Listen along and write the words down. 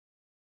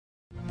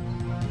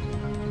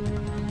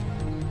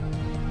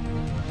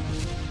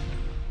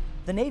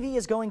The Navy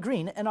is going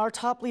green, and our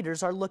top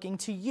leaders are looking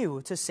to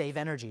you to save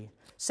energy.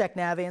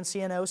 SECNAV and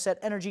CNO set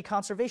energy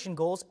conservation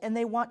goals, and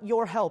they want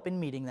your help in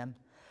meeting them.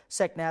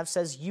 SECNAV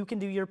says you can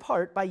do your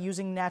part by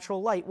using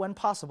natural light when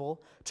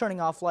possible, turning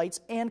off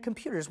lights and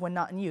computers when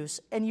not in use,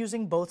 and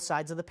using both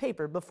sides of the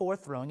paper before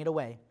throwing it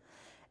away.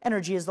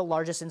 Energy is the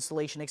largest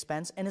installation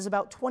expense and is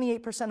about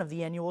 28% of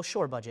the annual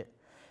shore budget.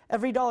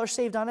 Every dollar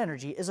saved on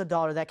energy is a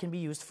dollar that can be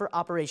used for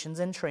operations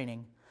and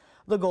training.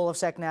 The goal of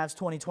SECNAV's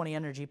 2020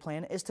 energy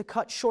plan is to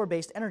cut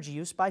shore-based energy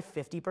use by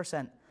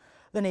 50%.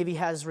 The Navy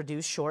has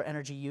reduced shore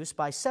energy use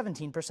by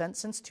 17%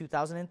 since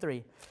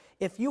 2003.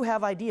 If you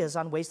have ideas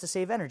on ways to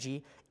save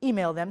energy,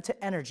 email them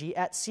to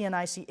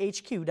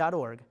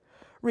energy@cnichq.org.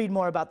 Read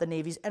more about the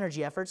Navy's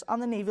energy efforts on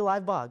the Navy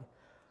Live blog.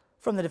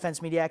 From the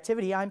Defense Media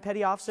Activity, I'm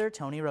Petty Officer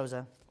Tony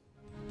Rosa.